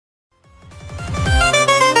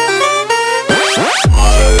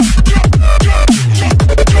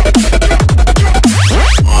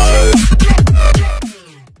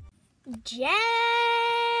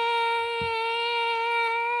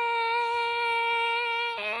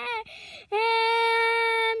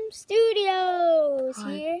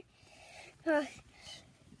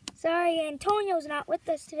sorry Antonio's not with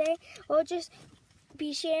us today. We'll just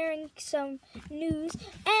be sharing some news.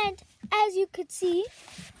 And as you could see,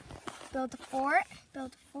 build a fort. Pretty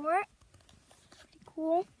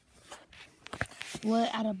cool.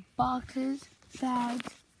 What out of boxes,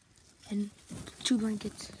 bags, and 2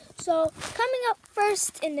 blankets. So coming up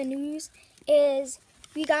first in the news is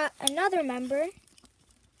we got another member,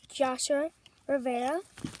 Joshua Rivera,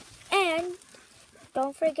 and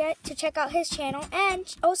don't forget to check out his channel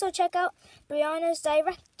and also check out Brianna's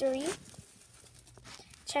directory.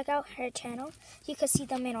 Check out her channel. You can see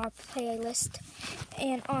them in our playlist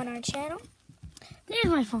and on our channel. There's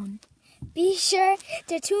my phone. Be sure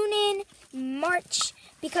to tune in March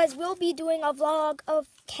because we'll be doing a vlog of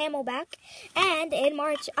Camelback. And in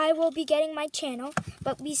March, I will be getting my channel,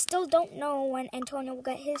 but we still don't know when Antonio will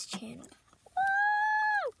get his channel.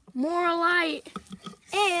 More light.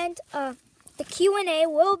 And the Q&A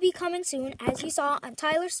will be coming soon, as you saw on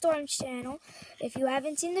Tyler Storm's channel. If you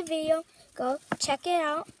haven't seen the video, go check it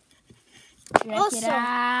out. Check it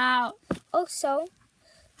out. Also,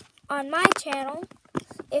 on my channel,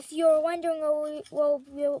 if you're wondering what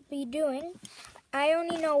we'll be doing, I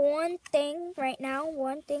only know one thing right now,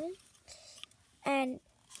 and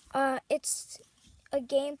it's a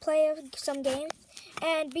gameplay of some games.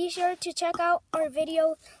 And be sure to check out our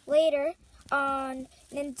video later on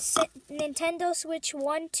Nintendo Switch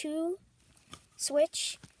 1-2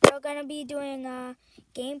 Switch. We're gonna be doing a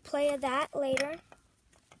gameplay of that later.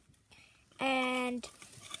 And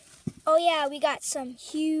oh yeah, we got some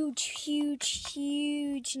huge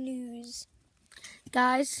news.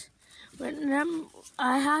 Guys,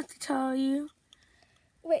 I have to tell you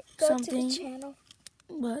Wait, go something. to the channel.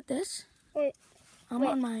 What, this? Wait. I'm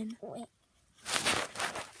on mine. Wait.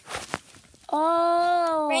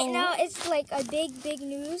 Oh! Right now, it's like a big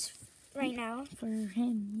news right now. For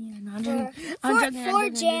him, yeah. No, For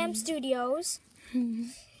J.A.M Studios.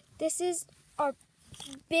 This is our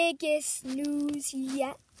biggest news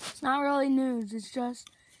yet. It's not really news. It's just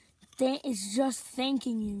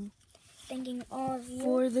thanking you. Thanking all of you.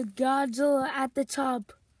 For the Godzilla at the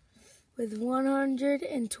top with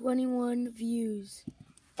 121 views.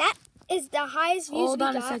 That is the highest views Hold we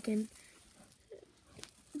on got. a second.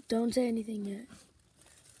 Don't say anything yet.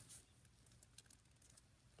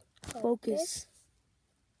 Focus.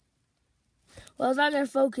 Well, it's not gonna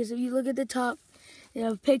focus. If you look at the top, they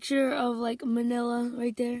have a picture of like Manila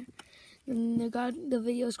right there. And the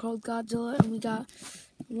video is called Godzilla, and we got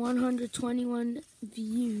 121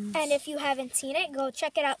 views. And if you haven't seen it, go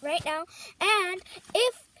check it out right now. And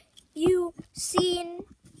if you've seen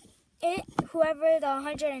it, whoever the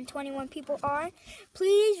 121 people are,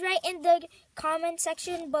 please write in the comment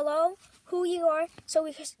section below who you are so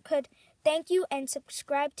we could thank you and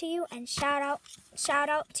subscribe to you and shout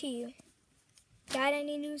out to you. Got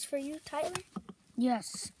any news for you, Tyler?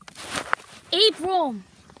 Yes. April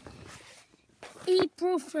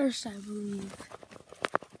 1st, I believe.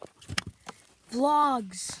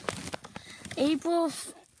 Vlogs.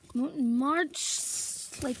 March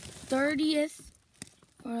like 30th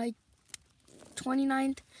or like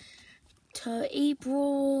 29th to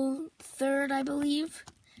April 3rd, I believe.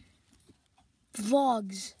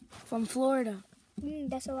 Vlogs from Florida.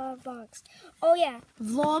 That's a lot of vlogs. Oh yeah.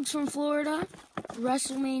 Vlogs from Florida.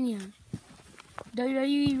 WrestleMania.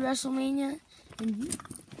 WWE WrestleMania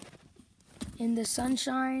in the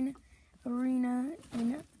Sunshine Arena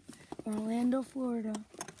in Orlando, Florida.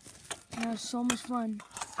 That was so much fun.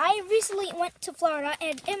 I recently went to Florida,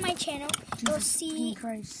 and in my channel, you'll see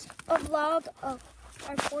a vlog of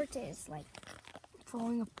our fort is like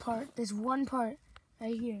falling apart. There's one part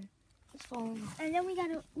right here. It's falling apart. And then we got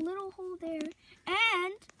a little hole there.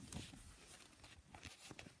 And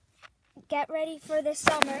get ready for this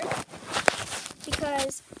summer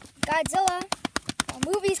because Godzilla, a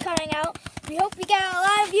movie's coming out. We hope we get a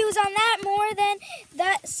lot of views on that, more than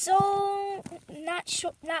that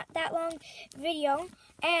not that long video.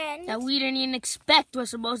 And that we didn't even expect was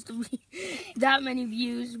supposed to be that many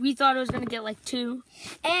views. We thought it was going to get like 2.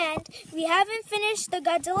 And we haven't finished the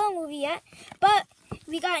Godzilla movie yet, but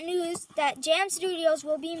we got news that J.A.M Studios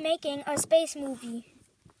will be making a space movie.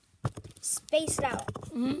 Spaced Out.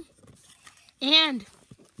 Mm-hmm. And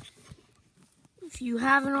if you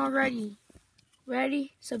haven't already,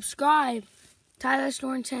 subscribe. Tyler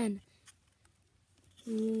Storm 10.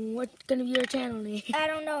 What's going to be your channel name? I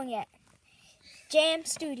don't know yet. J.A.M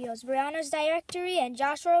Studios, Brianna's directory, and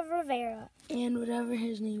Joshua Rivera. And whatever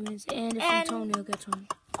his name is. And if Antonio gets on.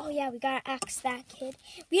 Oh yeah, we gotta ask that kid.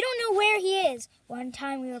 We don't know where he is. One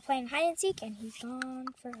time we were playing hide and seek, and he's gone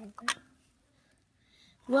forever.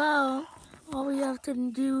 Well, all we have to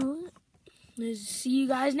do See you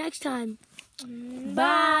guys next time. Bye.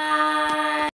 Bye.